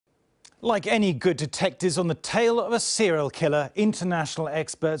Like any good detectives on the tail of a serial killer, international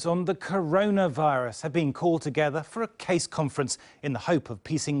experts on the coronavirus have been called together for a case conference in the hope of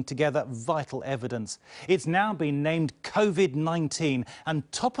piecing together vital evidence. It's now been named COVID-19,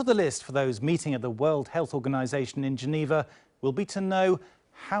 and top of the list for those meeting at the World Health Organization in Geneva will be to know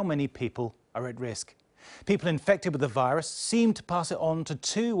how many people are at risk. People infected with the virus seem to pass it on to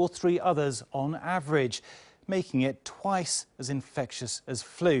 2 or 3 others on average, making it twice as infectious as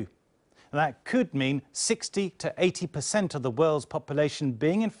flu. That could mean 60 to 80% of the world's population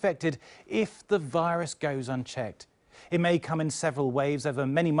being infected if the virus goes unchecked. It may come in several waves over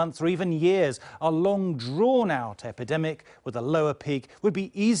many months or even years. A long, drawn-out epidemic with a lower peak would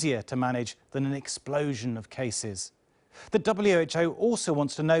be easier to manage than an explosion of cases. The WHO also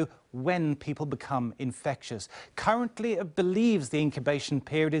wants to know when people become infectious. Currently, it believes the incubation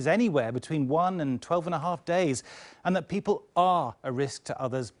period is anywhere between 1 and 12.5 days, and that people are a risk to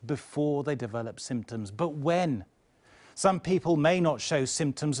others before they develop symptoms. But when? Some people may not show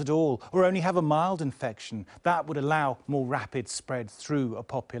symptoms at all, or only have a mild infection. That would allow more rapid spread through a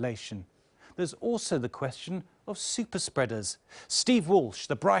population. There's also the question of super spreaders. Steve Walsh,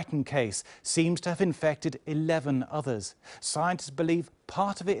 the Brighton case, seems to have infected 11 others. Scientists believe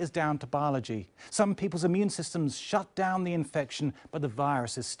part of it is down to biology. Some people's immune systems shut down the infection, but the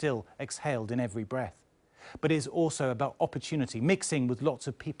virus is still exhaled in every breath. But it is also about opportunity, mixing with lots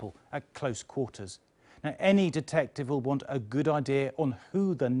of people at close quarters. Now, any detective will want a good idea on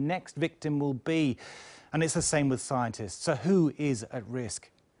who the next victim will be. And it's the same with scientists. So who is at risk?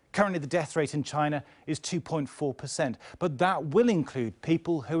 Currently, the death rate in China is 2.4%, but that will include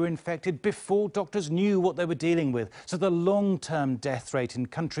people who were infected before doctors knew what they were dealing with. So the long-term death rate in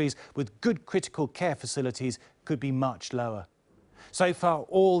countries with good critical care facilities could be much lower. So far,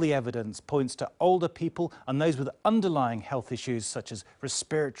 all the evidence points to older people and those with underlying health issues such as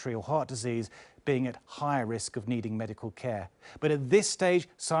respiratory or heart disease being at higher risk of needing medical care. But at this stage,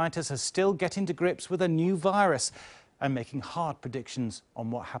 scientists are still getting to grips with a new virus, and making hard predictions on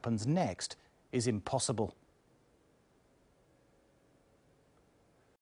what happens next is impossible.